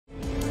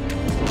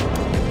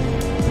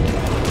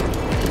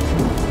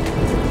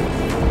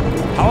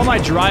I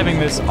driving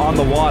this on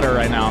the water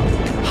right now?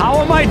 How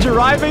am I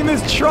driving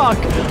this truck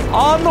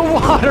on the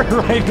water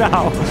right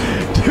now?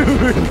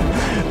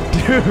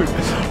 Dude,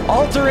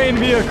 all-terrain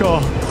vehicle.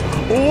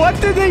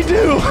 What did they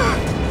do?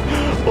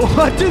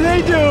 What did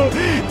they do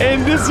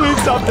in this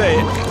week's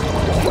update?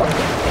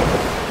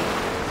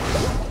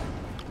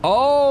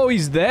 Oh,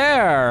 he's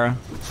there.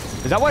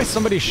 Is that why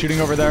somebody's shooting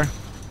over there?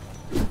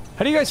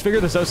 How do you guys figure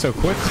this out so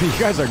quickly? You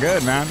guys are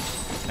good, man.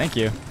 Thank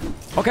you.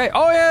 Okay.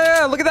 Oh,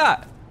 yeah, look at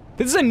that.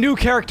 This is a new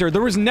character.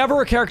 There was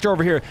never a character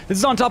over here. This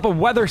is on top of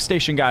Weather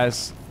Station,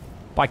 guys.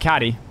 By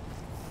Caddy.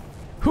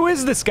 Who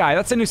is this guy?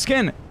 That's a new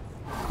skin.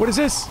 What is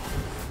this?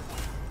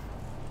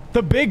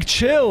 The Big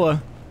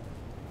Chill.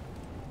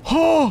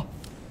 Oh,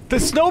 the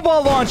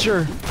snowball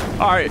launcher.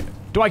 All right.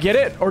 Do I get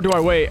it or do I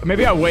wait?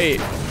 Maybe I wait.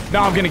 No,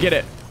 I'm going to get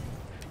it.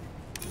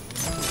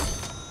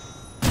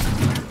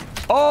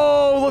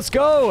 Oh, let's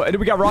go. Did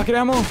we got rocket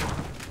ammo?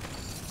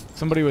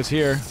 Somebody was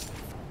here.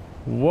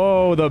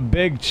 Whoa, the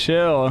Big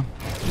Chill.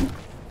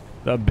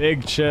 The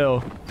Big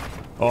Chill.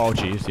 Oh,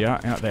 jeez. Yeah,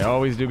 they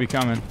always do be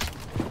coming.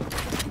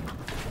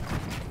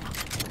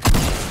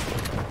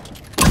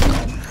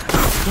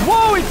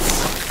 Whoa,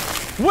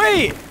 it's...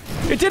 Wait!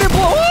 It didn't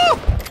blow up!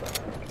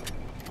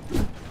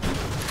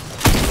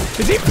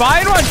 Is he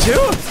buying one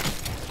too?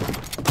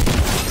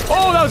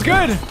 Oh, that was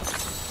good!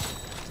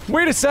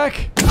 Wait a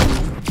sec.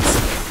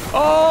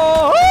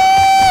 Oh!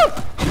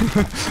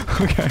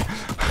 Okay.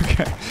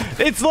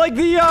 It's like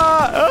the,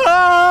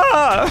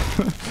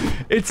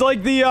 it's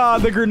like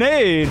the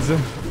grenades.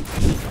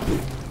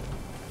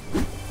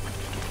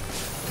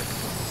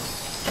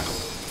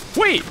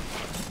 Wait!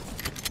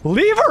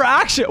 Lever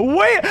action!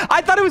 Wait!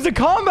 I thought it was a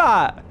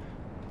combat!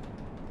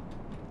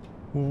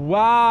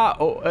 Wow.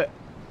 Oh,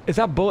 is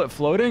that bullet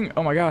floating?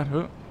 Oh my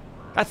god.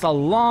 That's a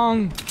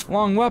long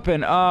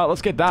weapon.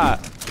 Let's get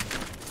that.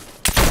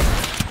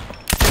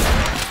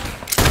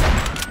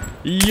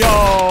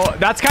 Yo,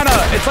 that's kind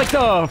of... It's like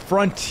the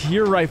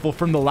frontier rifle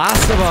from The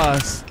Last of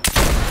Us.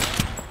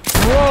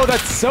 Whoa,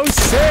 that's so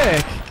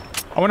sick.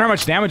 I wonder how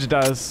much damage it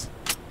does.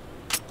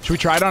 Should we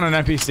try it on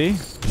an NPC?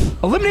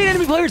 Eliminate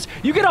enemy players.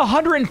 You get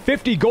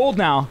 150 gold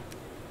now.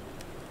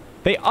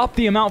 They up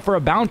the amount for a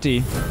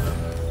bounty.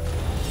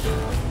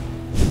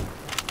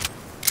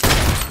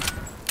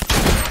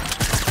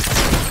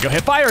 Yo,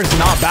 hip fire is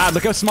not bad.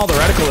 Look how small the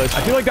reticle is.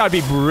 I feel like that would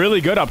be really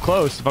good up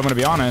close, if I'm going to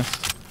be honest.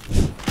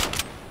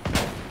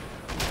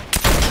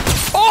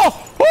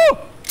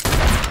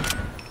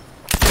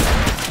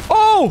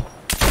 Oh!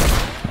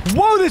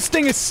 Whoa, this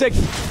thing is sick.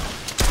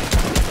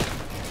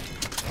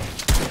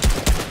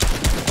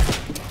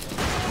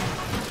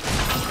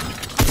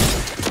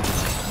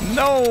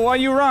 No, why are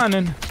you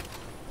running?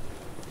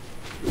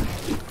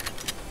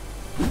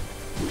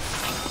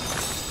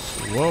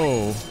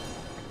 Whoa.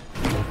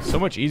 So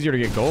much easier to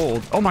get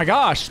gold. Oh my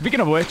gosh, speaking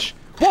of which.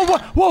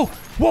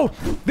 Whoa.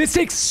 This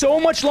takes so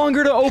much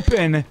longer to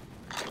open.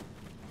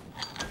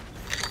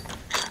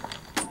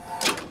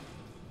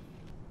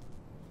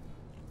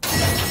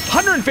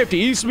 $150. It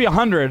used to be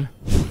 100.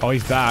 Oh,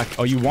 he's back.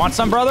 Oh, you want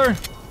some, brother?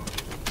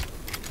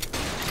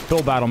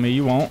 Bill battle me.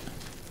 You won't.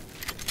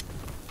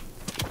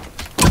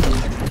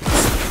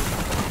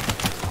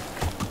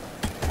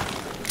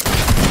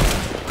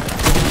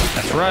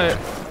 That's right.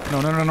 No.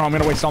 I'm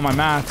gonna waste all my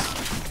mats.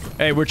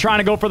 Hey, we're trying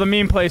to go for the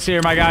meme place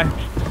here, my guy.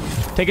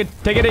 Take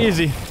it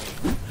easy.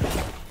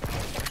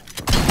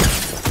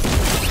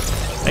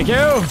 Thank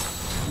you.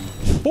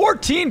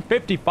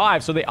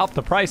 $14.55. So they upped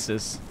the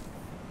prices.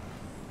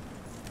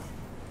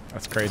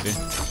 That's crazy.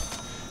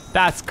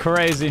 That's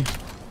crazy.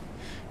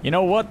 You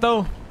know what,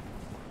 though?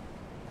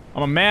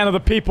 I'm a man of the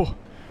people.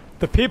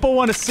 The people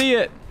want to see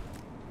it.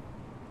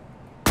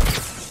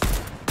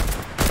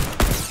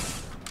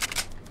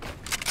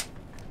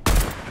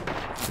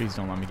 Please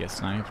don't let me get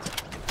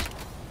sniped.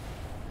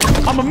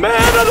 I'm a man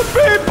of the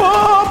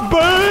people,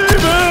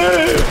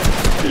 baby!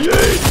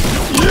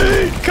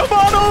 Yeet! Come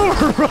on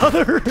over,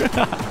 brother!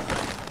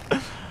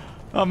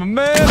 I'm a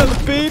man of the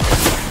people.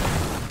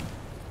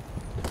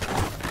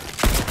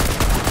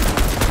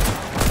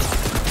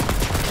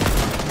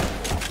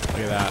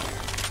 Look at that.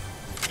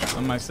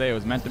 Some might say it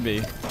was meant to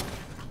be.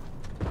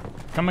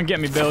 Come and get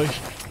me, Billy.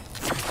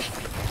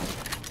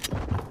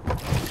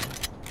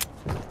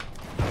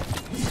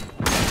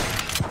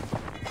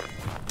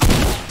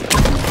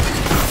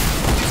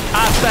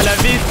 Hasta la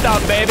vista,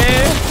 baby!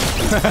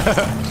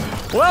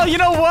 Well, you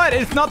know what?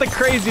 It's not the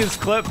craziest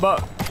clip,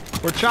 but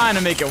we're trying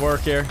to make it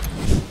work here.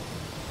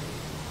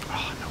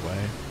 Oh, no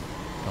way.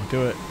 Don't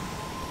do it.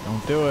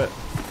 Don't do it.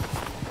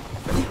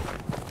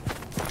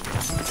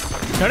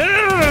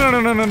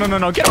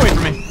 No. Get away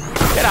from me.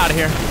 Get out of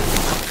here.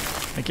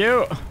 Thank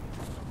you.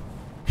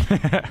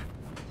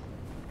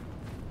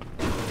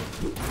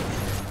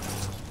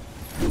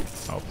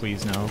 Oh,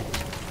 please no.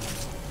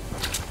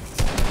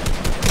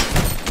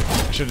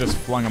 I should have just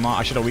flung him off.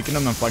 I should have weakened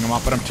him and flung him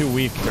off, but I'm too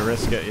weak to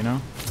risk it, you know?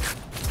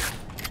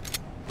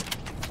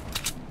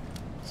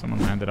 Someone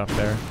landed up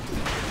there.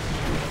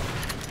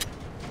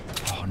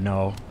 Oh,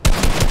 no.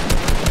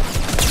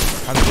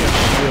 How did he have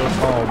shield?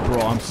 Oh,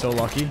 bro, I'm so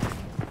lucky.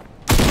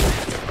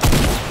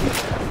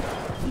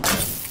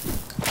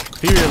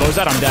 Figure your lows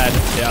out, I'm dead.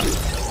 Yeah. I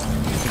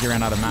think he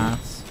ran out of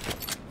mats.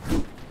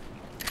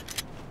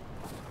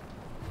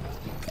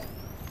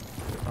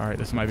 Alright,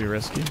 this might be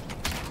risky.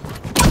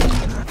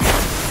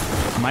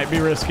 Might be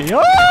risky.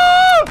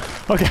 Oh!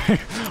 Okay.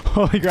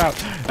 Holy crap.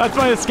 That's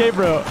my escape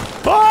route.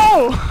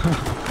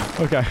 Oh!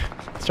 Okay.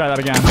 Let's try that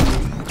again.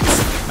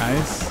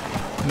 Nice.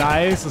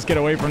 Nice. Let's get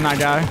away from that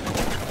guy.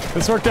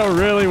 This worked out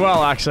really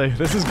well, actually.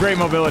 This is great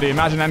mobility.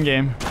 Imagine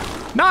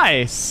endgame.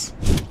 Nice!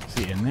 Is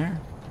he in there?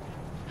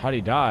 How'd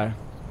he die?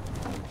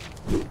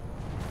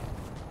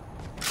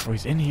 Oh,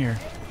 he's in here.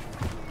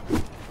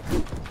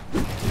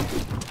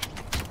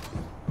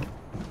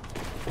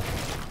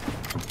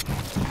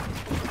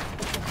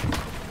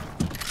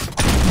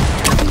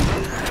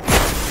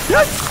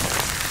 Yes!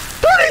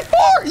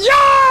 34!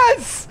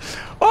 Yes!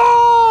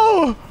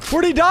 Oh!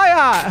 Where'd he die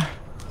at?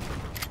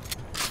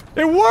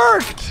 It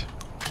worked!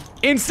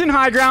 Instant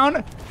high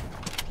ground.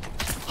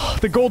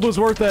 The gold was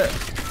worth it.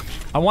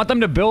 I want them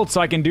to build so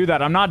I can do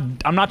that. I'm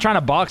not trying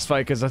to box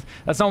fight because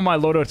that's not what my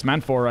loadout's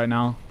meant for right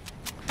now.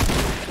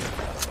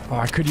 Oh,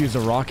 I could use the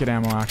rocket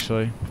ammo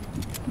actually.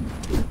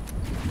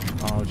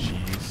 Oh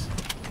jeez.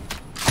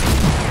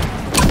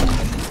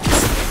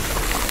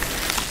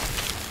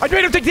 I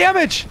made him take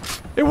damage!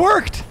 It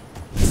worked!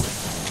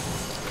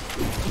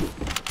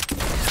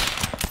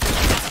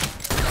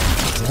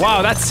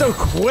 Wow, that's so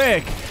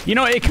quick. You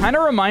know, it kind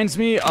of reminds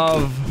me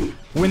of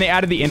when they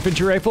added the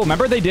infantry rifle.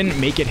 Remember they didn't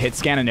make it hit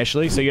scan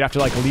initially, so you'd have to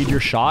like lead your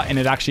shot, and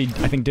it actually,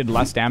 I think, did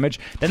less damage.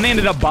 Then they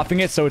ended up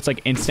buffing it so it's like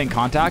instant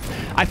contact.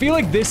 I feel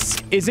like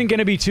this isn't going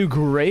to be too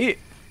great,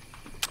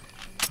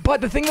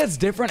 but the thing that's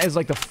different is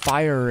like the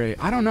fire rate.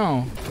 I don't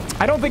know.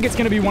 I don't think it's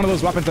going to be one of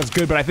those weapons that's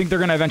good, but I think they're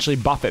going to eventually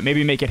buff it.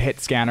 Maybe make it hit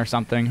scan or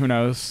something. Who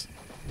knows?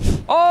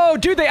 Oh,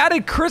 dude, they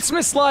added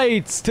Christmas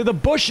lights to the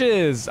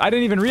bushes. I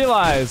didn't even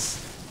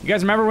realize. You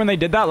guys remember when they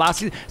did that last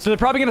season? So they're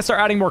probably going to start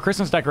adding more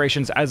Christmas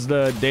decorations as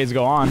the days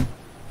go on.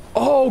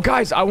 Oh,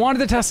 guys, I wanted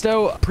to test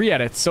out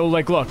pre-edits. So,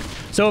 like, look.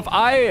 So if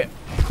I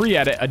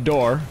pre-edit a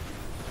door,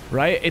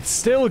 right, it's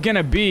still going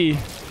to be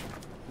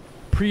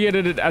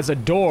pre-edited as a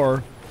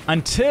door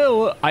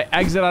until I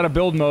exit out of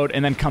build mode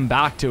and then come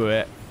back to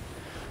it.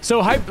 So,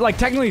 like,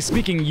 technically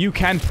speaking, you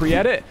can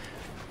pre-edit.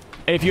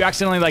 If you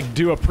accidentally, like,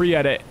 do a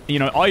pre-edit, you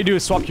know, all you do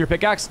is swap to your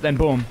pickaxe, then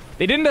boom.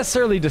 They didn't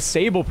necessarily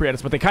disable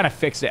pre-edits, but they kind of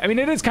fixed it. I mean,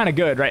 it is kind of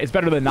good, right? It's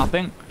better than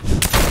nothing.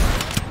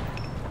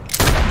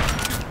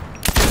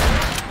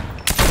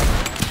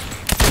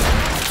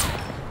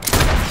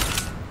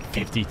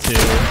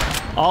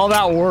 $52. All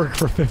that work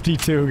for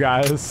 52,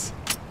 guys.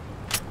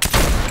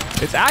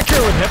 It's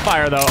accurate with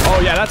hipfire, though.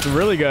 Oh, yeah, that's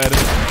really good.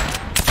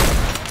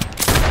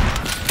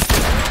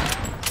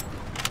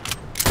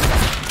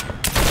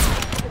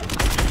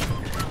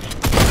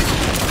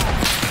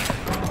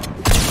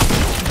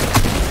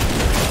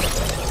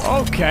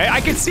 Okay,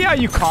 I can see how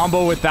you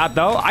combo with that,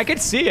 though. I could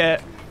see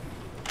it.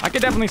 I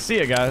could definitely see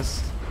it,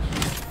 guys.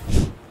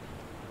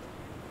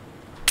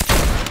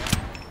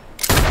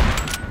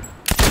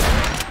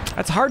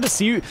 That's hard to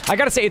see. I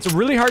gotta say, it's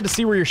really hard to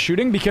see where you're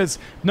shooting because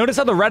notice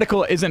how the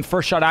reticle isn't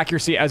first shot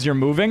accuracy as you're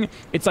moving.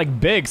 It's like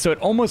big, so it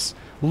almost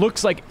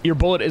looks like your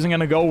bullet isn't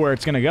gonna go where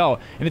it's gonna go.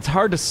 And it's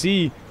hard to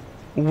see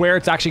where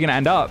it's actually gonna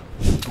end up.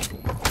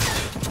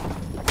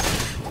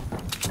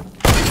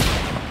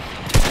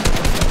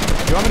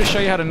 You want me to show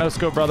you how to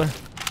no-scope, brother?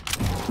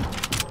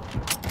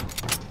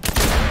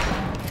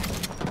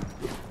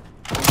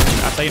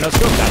 That's how you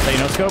no-scope, that's how you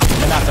no-scope,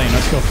 and that's how you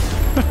no-scope.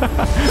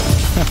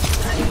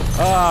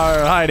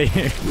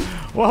 Alrighty.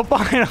 Well,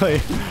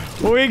 finally,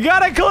 we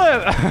got a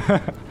clip!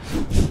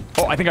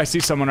 Oh, I think I see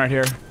someone right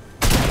here.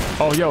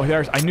 Oh, yo,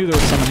 I knew there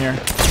was someone here.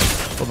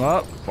 Hold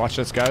up. Watch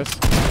this, guys.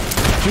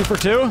 2 for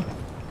 2?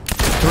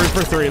 3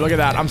 for 3. Look at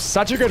that. I'm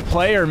such a good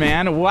player,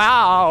 man.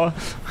 Wow.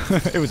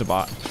 It was a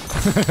bot.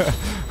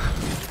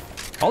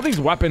 All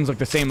these weapons look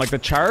the same. Like the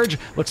charge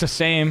looks the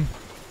same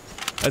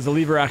as the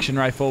lever action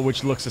rifle,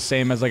 which looks the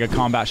same as like a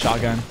combat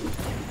shotgun.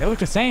 They look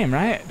the same,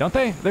 right? Don't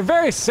they? They're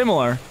very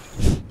similar.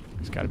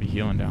 He's got to be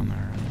healing down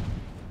there.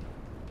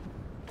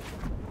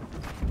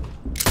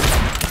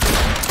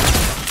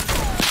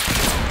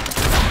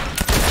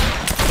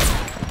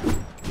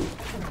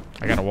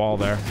 I got a wall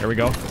there. Here we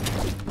go.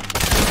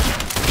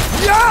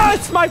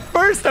 Yes! My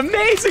first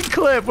amazing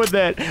clip with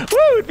it.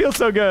 Woo! It feels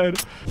so good.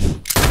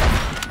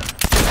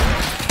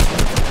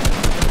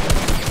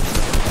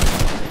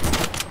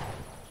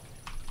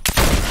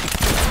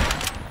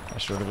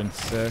 Would have been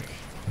sick.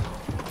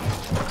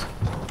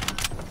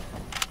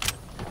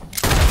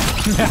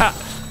 Yeah,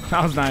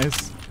 that was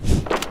nice.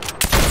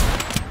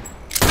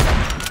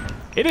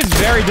 It is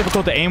very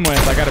difficult to aim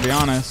with, I gotta be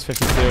honest.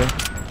 52.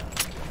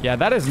 Yeah,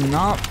 that is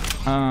not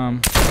play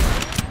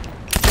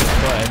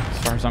as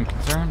far as I'm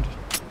concerned.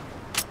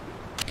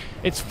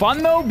 It's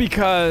fun though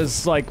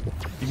because like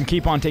you can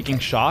keep on taking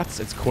shots.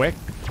 It's quick.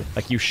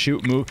 Like you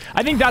shoot, move.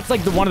 I think that's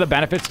like one of the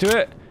benefits to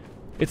it.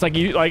 It's like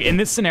you, like in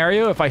this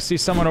scenario, if I see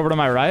someone over to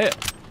my right,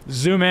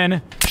 Zoom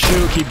in.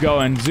 Shoot. Keep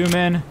going. Zoom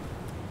in.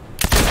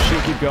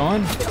 Shoot. Keep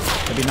going.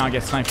 Maybe not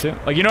get sniped too.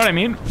 Like, you know what I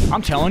mean?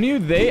 I'm telling you,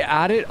 they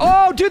added...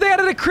 Oh, dude, they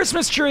added a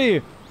Christmas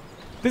tree.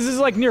 This is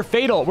like near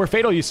Fatal, where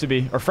Fatal used to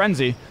be. Or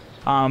Frenzy.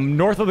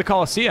 North of the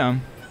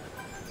Coliseum.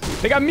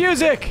 They got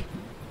music.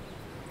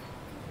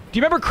 Do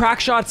you remember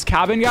Crackshot's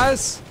cabin,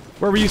 guys?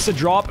 Where we used to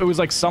drop? It was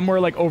like somewhere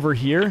like over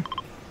here.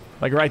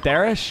 Like right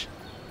there-ish.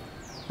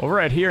 Well, we're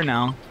right here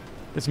now.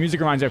 This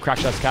music reminds me of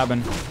Crackshot's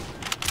cabin.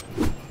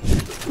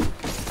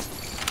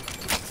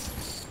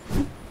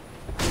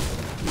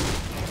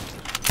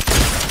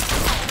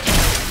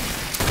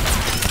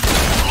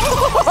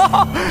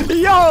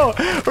 Yo!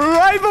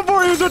 Right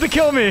before he was about to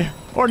kill me.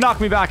 Or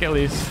knock me back at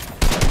least.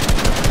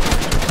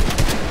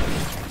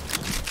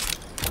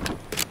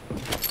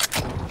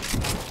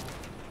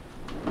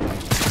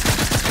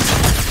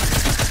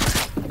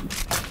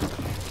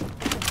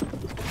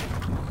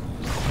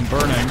 I'm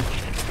burning.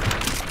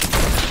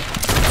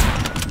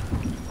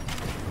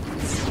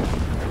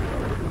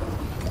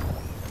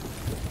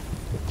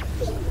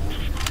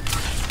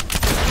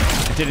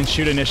 I didn't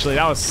shoot initially.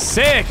 That was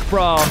sick,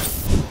 bro.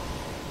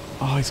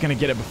 Oh, he's gonna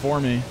get it before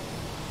me.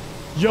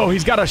 Yo,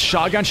 he's got a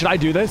shotgun. Should I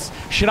do this?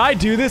 Should I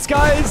do this,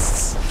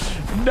 guys?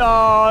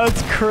 No,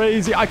 that's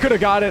crazy. I could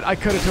have got it. I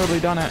could have totally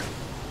done it.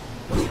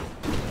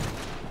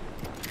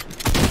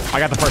 I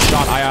got the first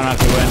shot. I don't have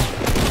to win.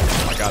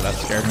 Oh my god, that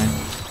scared me.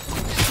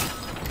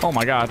 Oh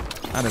my god.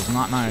 That is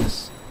not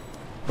nice.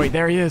 Wait,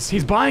 there he is.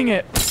 He's buying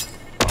it.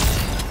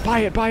 Buy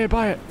it, buy it,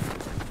 buy it.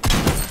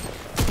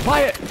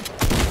 Buy it.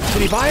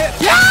 Did he buy it?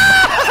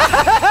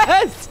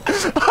 Yes!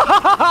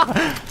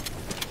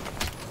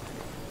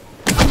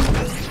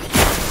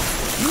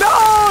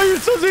 No! You're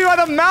supposed to be on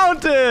a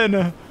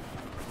mountain!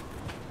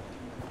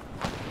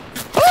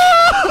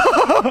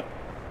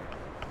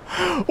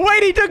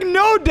 Wait, he took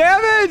no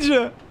damage?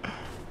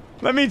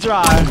 Let me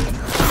try.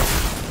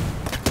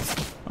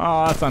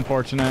 Oh, that's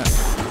unfortunate.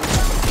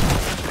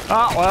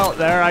 Oh, well,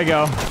 there I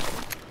go.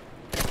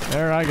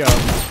 There I go.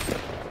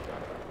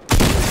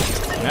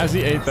 That's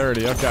the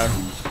 8:30, okay.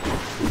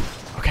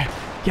 Okay,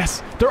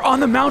 yes, they're on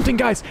the mountain,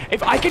 guys.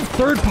 If I can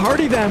third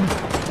party them.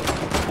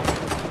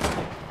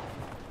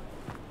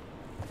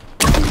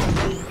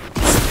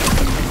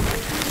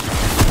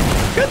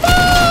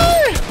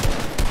 Goodbye!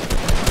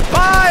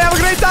 Bye, have a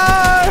great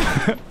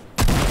time!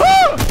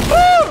 Woo!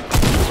 Woo!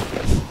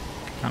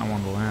 Kinda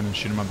wanted to land and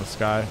shoot him out of the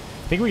sky.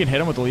 Think we can hit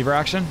him with the lever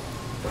action?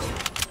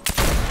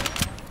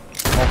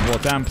 Multiple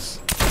attempts.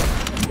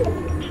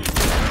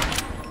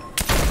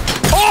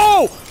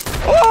 Oh!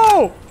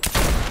 Oh!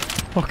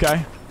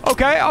 Okay.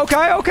 Okay,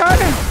 okay,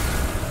 okay.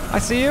 I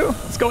see you.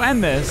 Let's go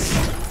end this.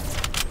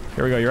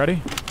 Here we go. You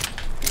ready?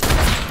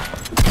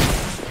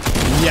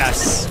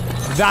 Yes.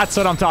 That's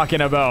what I'm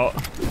talking about.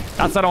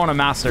 That's what I want to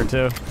master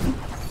too.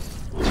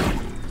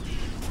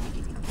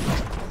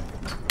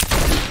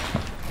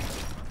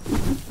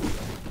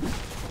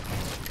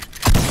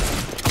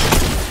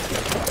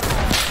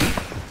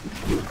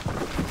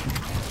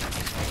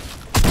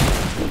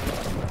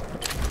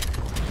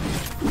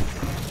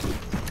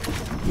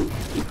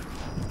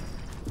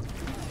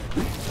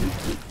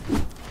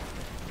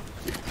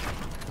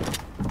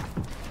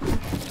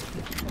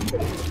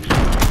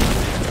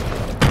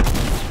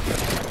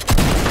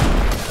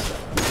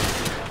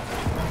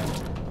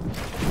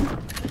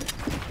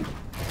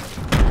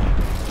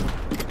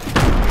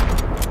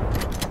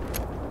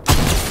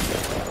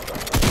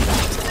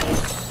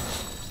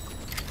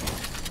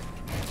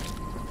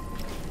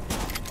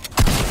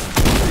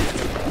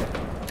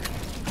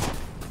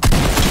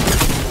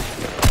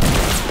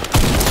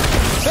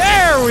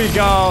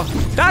 Go.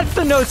 That's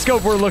the no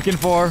scope we're looking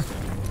for.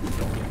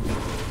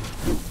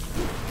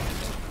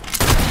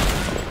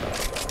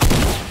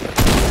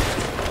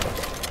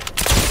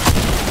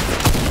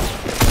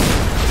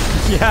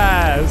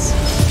 Yes.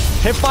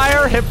 Hip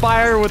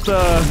fire with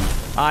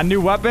the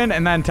new weapon,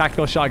 and then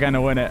tactical shotgun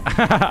to win it.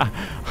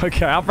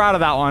 Okay, I'm proud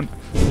of that one.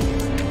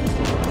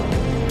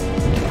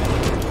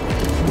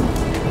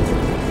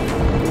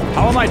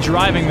 How am I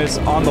driving this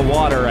on the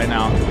water right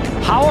now?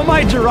 How am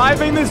I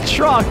driving this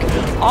truck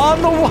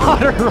on the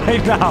water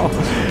right now?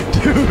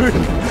 Dude,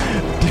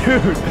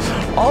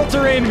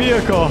 all-terrain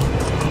vehicle.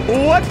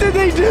 What did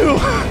they do?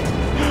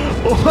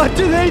 What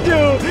did they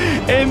do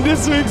in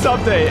this week's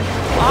update?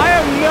 I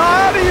am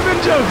not even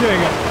joking.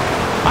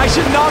 I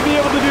should not be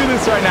able to do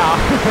this right now.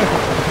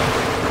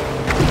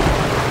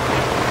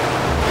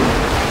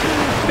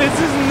 This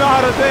is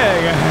not a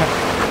thing.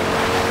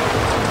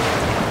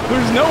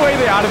 There's no way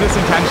they added this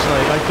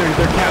intentionally. Like,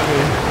 there can't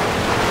be.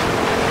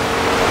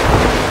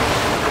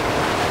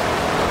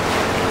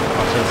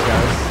 Watch this,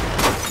 guys.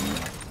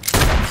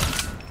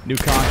 New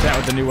content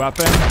with the new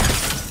weapon.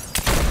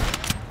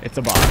 It's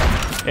a bot.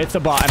 It's a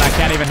bot, and I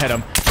can't even hit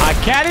him. I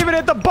can't even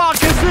hit the bot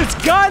because this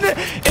gun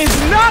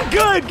is not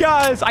good,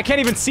 guys. I can't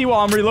even see while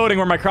I'm reloading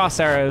where my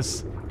crosshair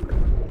is.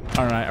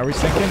 All right, are we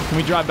sinking? Can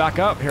we drive back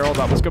up? Here, hold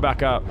up. Let's go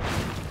back up.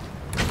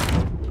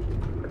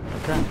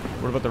 Okay.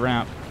 What about the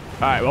ramp?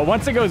 All right, well,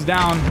 once it goes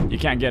down, you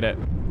can't get it.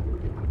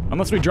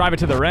 Unless we drive it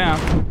to the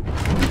ramp.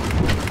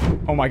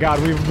 Oh my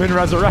god, we've been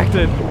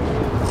resurrected.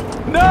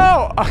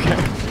 No! Okay.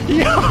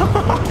 Yo!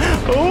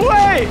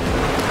 Wait!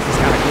 This is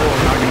kind of cool,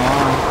 I'm not gonna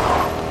lie.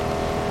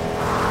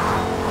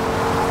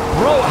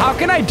 Bro, how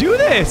can I do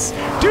this?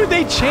 Dude,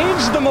 they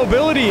changed the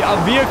mobility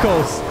of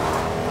vehicles.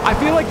 I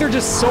feel like they're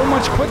just so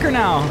much quicker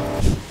now.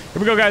 Here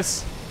we go,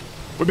 guys.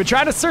 We've been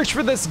trying to search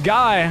for this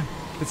guy,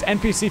 this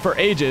NPC, for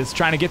ages,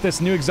 trying to get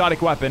this new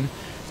exotic weapon.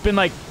 It's been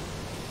like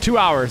 2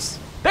 hours.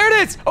 There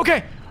it is!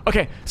 Okay,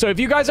 okay. So if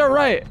you guys are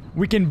right,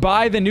 we can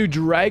buy the new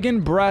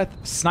Dragon Breath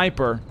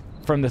Sniper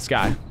from this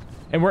guy.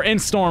 And we're in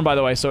Storm, by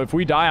the way, so if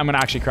we die, I'm gonna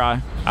actually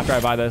cry after I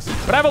buy this.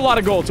 But I have a lot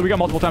of gold, so we got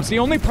multiple times. The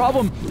only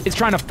problem is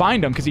trying to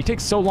find him, because he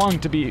takes so long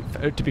to be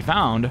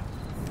found.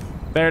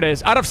 There it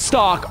is. Out of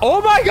stock.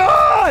 Oh my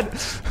god!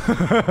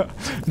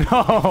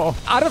 No.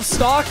 Out of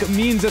stock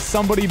means that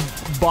somebody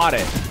bought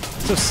it.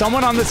 So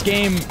someone on this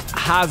game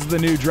has the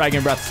new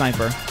Dragon Breath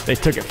Sniper. They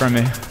took it from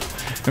me.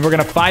 And we're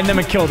gonna find them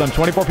and kill them.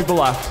 24 people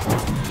left.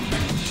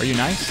 Are you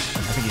nice?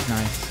 I think he's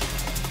nice.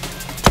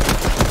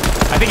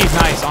 I think he's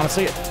nice,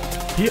 honestly.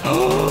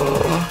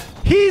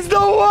 He's the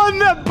one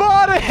that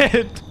bought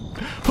it!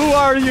 Who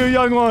are you,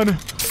 young one?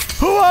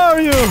 Who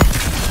are you?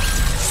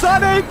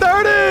 Sun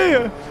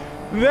 830!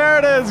 There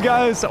it is,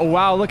 guys. Oh,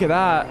 wow, look at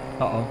that.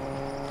 Uh-oh.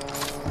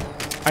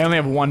 I only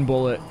have 1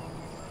 bullet.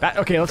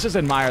 Okay, let's just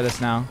admire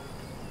this now.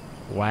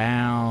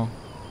 Wow.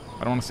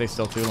 I don't want to stay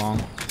still too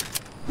long.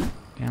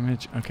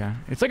 Damage, okay.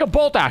 It's like a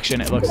bolt action,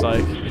 it looks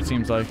like. It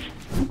seems like.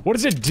 What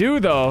does it do,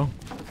 though?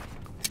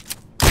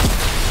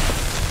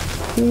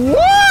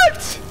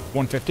 What?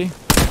 150.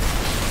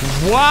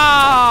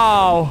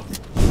 Wow.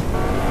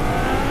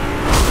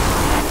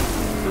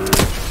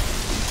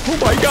 Oh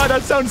my god,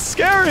 that sounds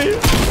scary.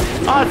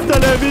 Hasta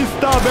la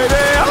vista, baby.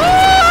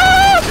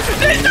 Ah!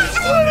 They just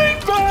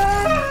wouldn't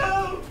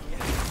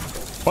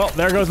move. Well,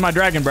 there goes my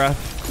Dragon Breath.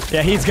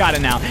 Yeah, he's got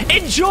it now.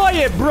 Enjoy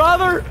it,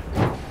 brother.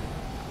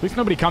 At least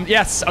nobody comes.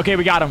 Yes. Okay,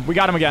 we got him. We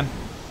got him again.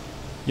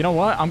 You know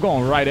what? I'm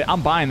going right in.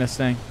 I'm buying this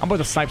thing. I'm about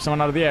to snipe someone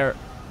out of the air.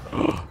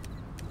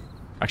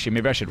 Actually,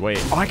 maybe I should wait.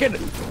 Oh, I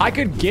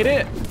could get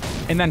it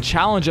and then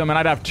challenge him, and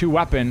I'd have 2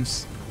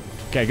 weapons.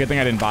 Okay, good thing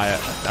I didn't buy it.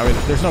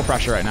 There's no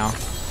pressure right now.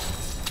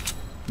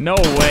 No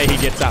way he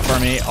gets that for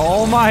me.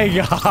 Oh my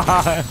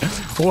god.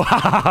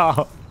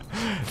 Wow.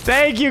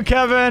 Thank you,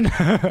 Kevin. All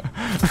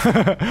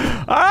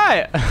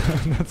right.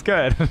 That's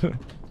good.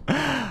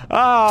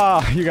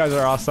 Oh, you guys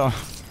are awesome.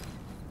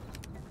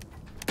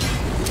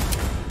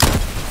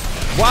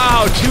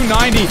 Wow,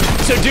 290.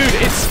 So, dude,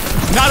 it's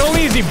not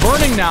only is he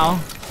burning now,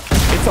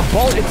 it's a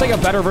bolt. It's like a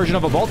better version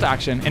of a bolt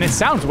action, and it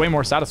sounds way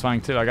more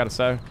satisfying too. I gotta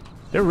say,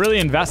 they're really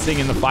investing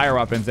in the fire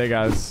weapons, hey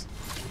guys.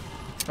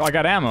 Oh, I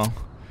got ammo.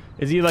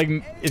 Is he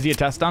a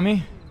test on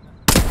me?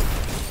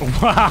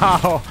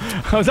 Wow,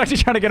 I was actually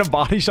trying to get a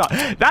body shot.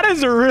 That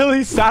is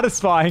really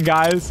satisfying,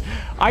 guys.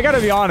 I gotta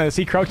be honest.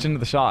 He crouched into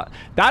the shot.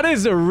 That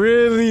is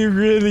really,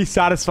 really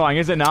satisfying,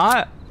 is it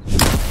not?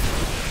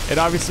 It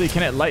obviously,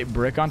 can it light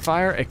brick on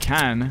fire? It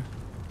can,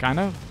 kind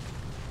of.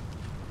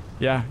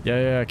 Yeah,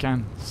 it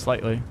can,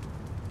 slightly.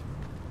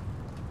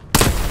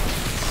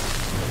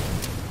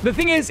 The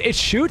thing is, it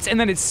shoots and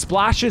then it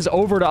splashes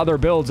over to other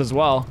builds as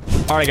well.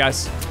 All right,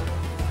 guys.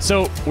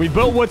 So we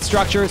built wood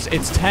structures.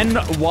 It's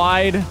 10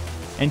 wide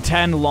and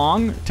 10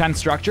 long, 10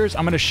 structures.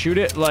 I'm gonna shoot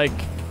it like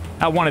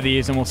at one of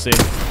these and we'll see.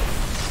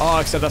 Oh,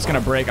 except that's gonna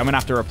break. I'm gonna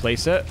have to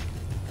replace it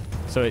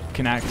so it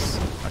connects.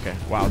 Okay,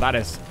 wow, that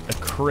is a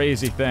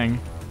crazy thing.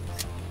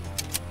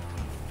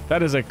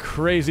 That is a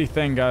crazy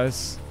thing,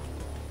 guys.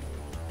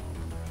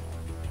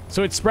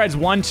 So it spreads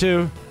 1,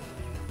 2,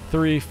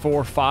 3,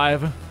 4,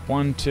 5.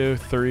 1, 2,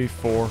 3,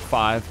 4,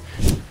 5.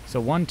 So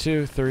 1,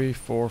 2, 3,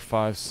 4,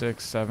 5,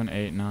 6, 7,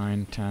 8,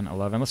 9, 10,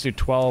 11. Let's do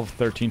 12,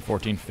 13,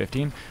 14,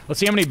 15. Let's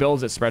see how many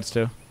builds it spreads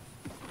to.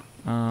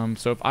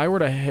 So if I were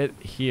to hit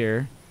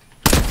here,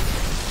 I'm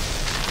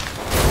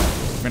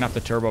gonna have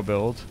to turbo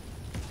build.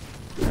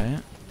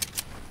 Right?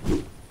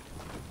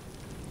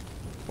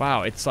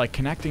 Wow, it's like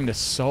connecting to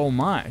so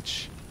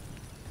much.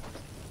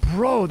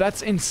 Bro,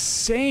 that's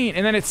insane.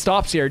 And then it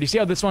stops here. Do you see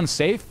how this one's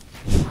safe?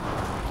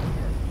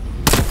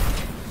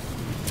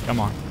 Come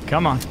on.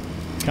 Come on.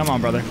 Come on,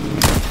 brother.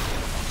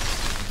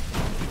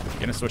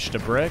 Gonna switch to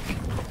brick.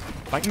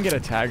 If I can get a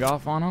tag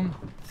off on him,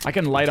 I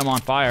can light him on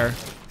fire.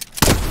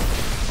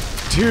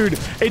 Dude,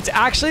 it's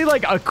actually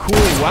like a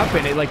cool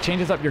weapon. It like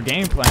changes up your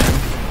game plan.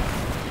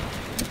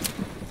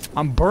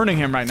 I'm burning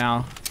him right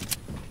now.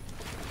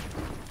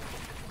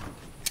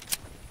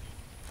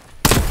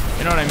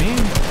 You know what I mean?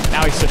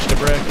 Now he switched to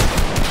brick.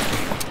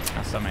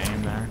 That's some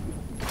aim there.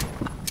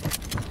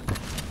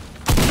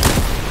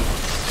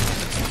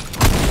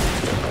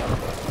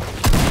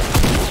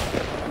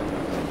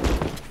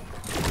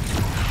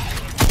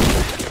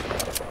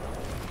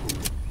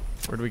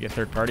 Where do we get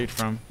third-partied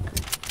from?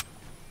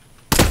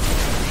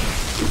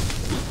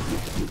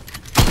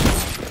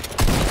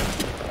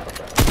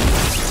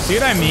 See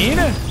what I mean?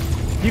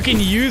 You can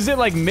use it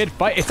like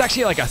mid-fight. It's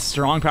actually like a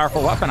strong,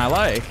 powerful weapon I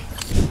like.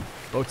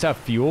 Boats have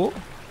fuel?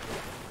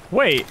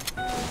 Wait.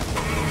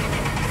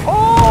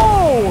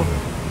 Oh!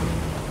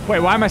 Wait,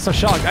 why am I so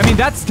shocked? I mean,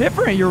 that's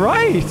different. You're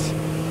right.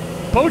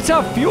 Boats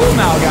have fuel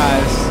now,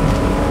 guys.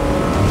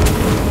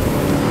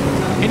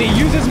 And it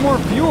uses more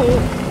fuel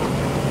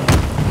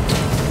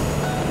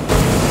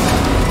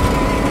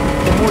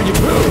the more you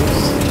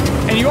boost.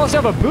 And you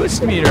also have a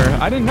boost meter.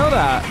 I didn't know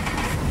that.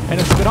 And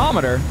a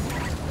speedometer.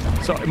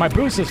 So my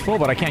boost is full,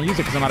 but I can't use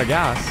it because I'm out of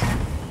gas.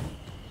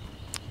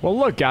 Well,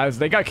 look, guys.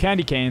 They got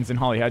candy canes in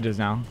Holly Hedges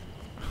now.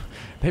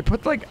 They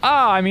put like...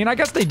 I mean, I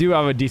guess they do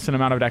have a decent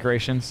amount of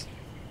decorations.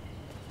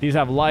 These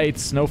have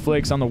lights,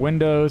 snowflakes on the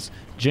windows,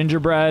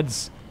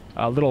 gingerbreads,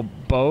 little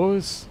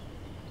bows,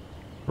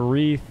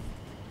 wreath,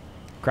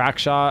 crack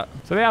shot.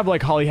 So they have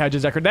like Holly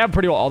Hedges decorated. They have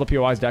pretty well all the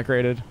POIs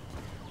decorated.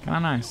 Kind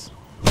of nice.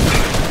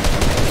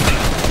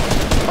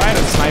 If I had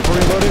a sniper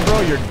reloaded, bro,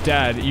 you're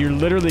dead. You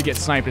literally get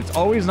sniped. It's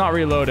always not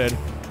reloaded.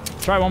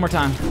 Try it one more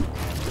time.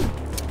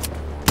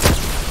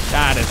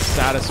 That is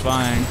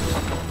satisfying.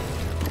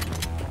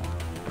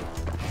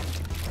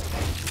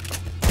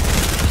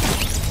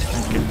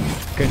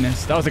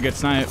 Goodness, that was a good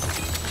snipe.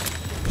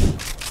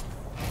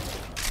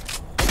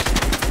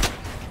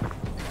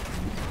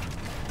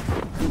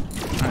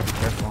 Trying to be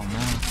careful on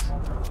that.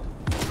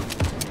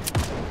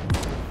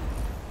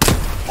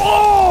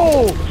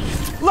 Oh!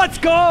 Let's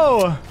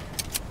go!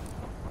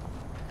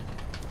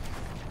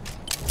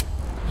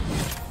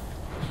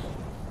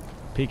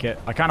 Peek it.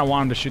 I kind of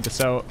want him to shoot this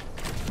out.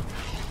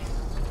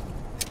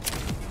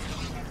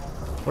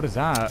 What is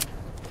that?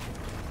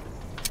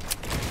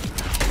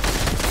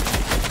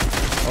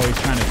 Oh,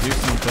 he's trying to do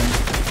something.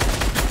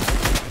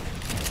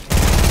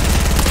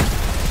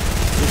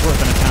 He's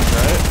worth an attempt,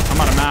 right?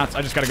 I'm out of mats.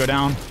 I just gotta go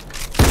down.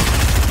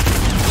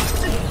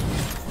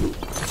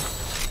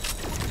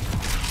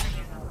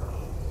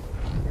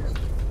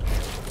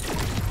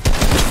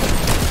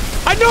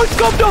 I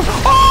no-scoped him!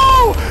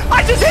 Oh!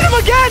 I just hit him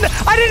again!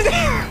 I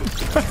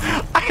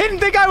didn't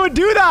think I would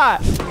do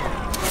that!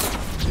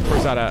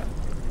 Where's that at?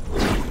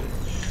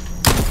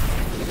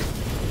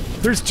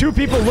 There's two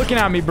people looking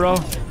at me, bro.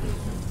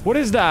 What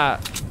is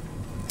that?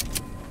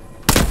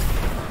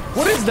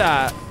 What is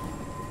that?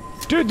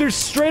 Dude, there's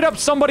straight up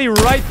somebody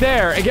right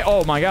there. Again,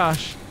 oh my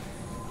gosh.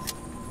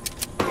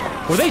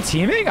 Were they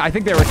teaming? I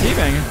think they were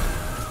teaming.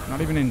 Not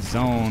even in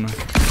zone.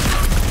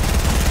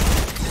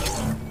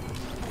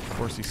 Of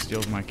course he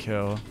steals my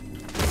kill.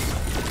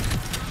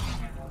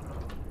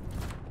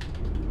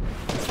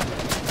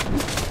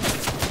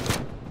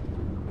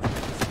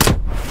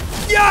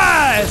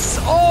 Yes!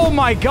 Oh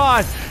my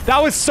god.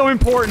 That was so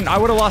important. I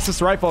would have lost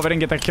this rifle if I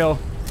didn't get that kill.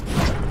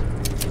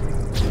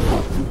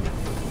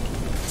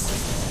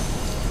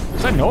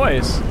 What's that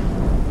noise?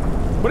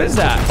 What is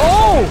that?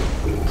 Oh!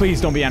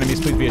 Please don't be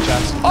enemies. Please be a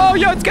chest. Oh,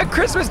 yo, it's got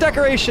Christmas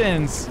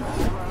decorations.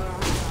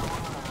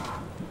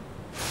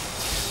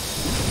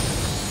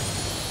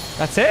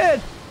 That's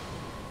it.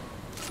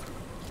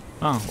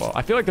 Oh, well,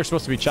 I feel like there's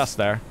supposed to be chests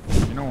there.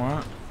 You know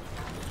what?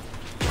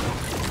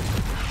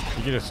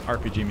 You can just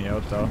RPG me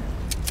out, though.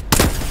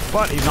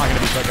 But he's not going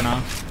to be quick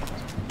enough.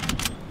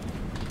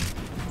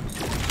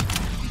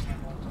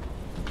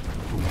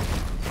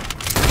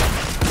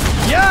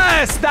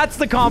 Yes! That's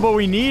the combo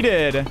we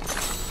needed. He's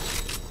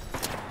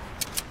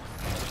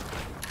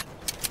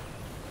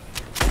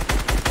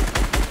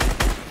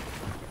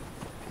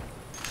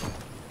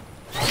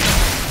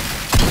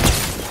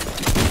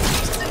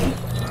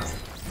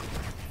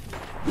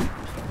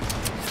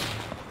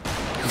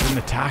in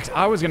the tax.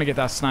 I was going to get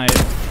that snipe.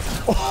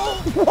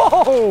 Oh,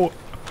 whoa!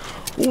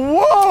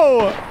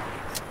 Whoa!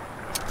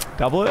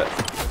 Double it?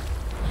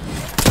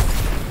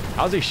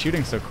 How's he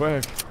shooting so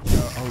quick?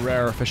 A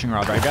rare fishing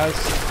rod, right, guys?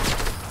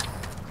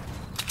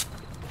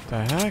 The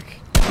heck?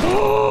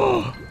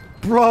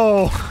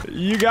 Bro,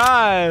 you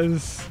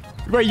guys.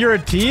 Wait, you're a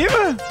team?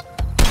 Oh,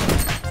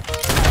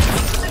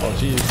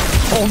 jeez.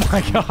 Oh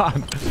my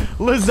god.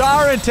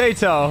 Lazar and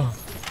Tato.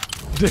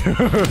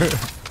 Dude.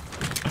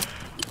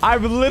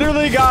 I've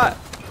literally got...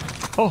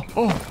 Oh.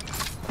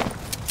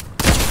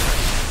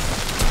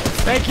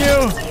 Thank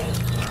you.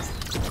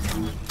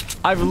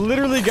 I've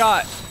literally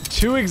got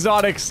 2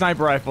 exotic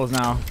sniper rifles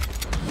now.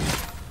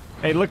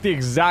 Hey, look the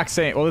exact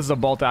same. Well, this is a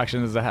bolt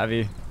action. This is a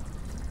heavy.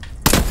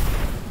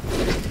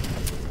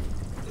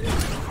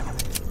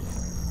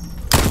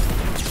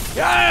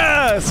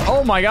 Yes!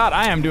 Oh my god,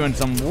 I am doing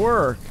some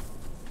work.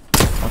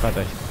 I thought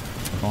they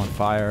were on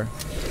fire.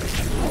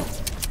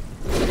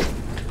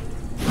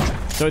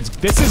 So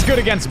this is good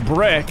against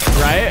brick,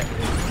 right?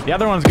 The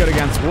other one's good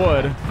against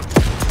wood.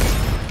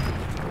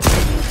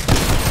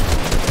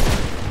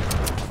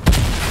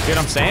 See what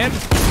I'm saying?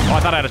 Oh, I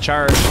thought I had a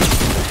charge.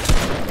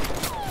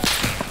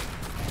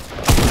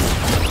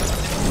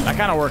 That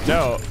kind of worked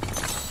out.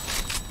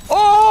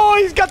 Oh,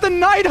 he's got the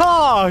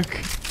Nighthawk!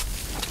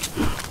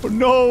 Oh,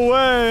 no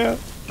way.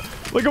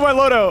 Look at my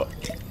loadout.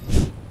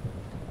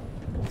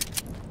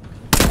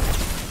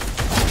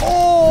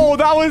 Oh,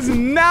 that was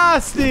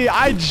nasty.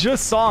 I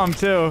just saw him,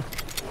 too.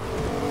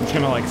 He's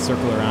gonna, like,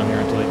 circle around here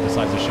until he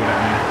decides to shoot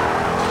at me.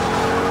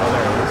 Oh,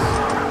 there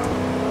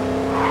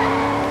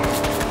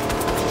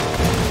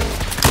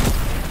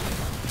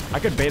I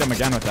could bait him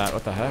again with that.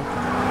 What the heck?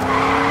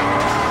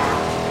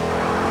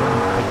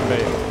 Take the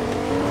bait.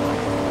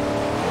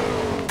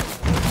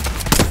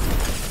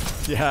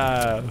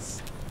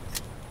 Yes.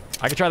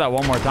 I could try that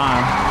one more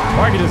time.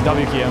 Or I could just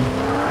W key him.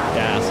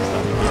 Yeah, let's just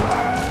W key him.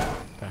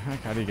 What the heck?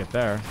 How do you get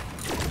there?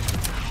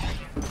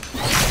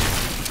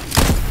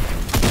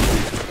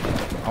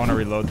 I want to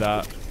reload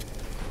that.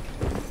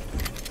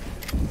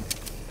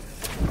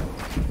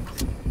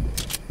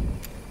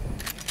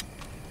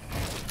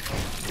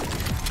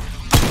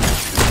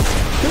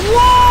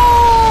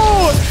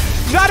 Whoa!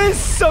 That is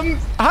some...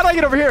 How did I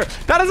get over here?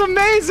 That is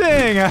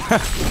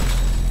amazing!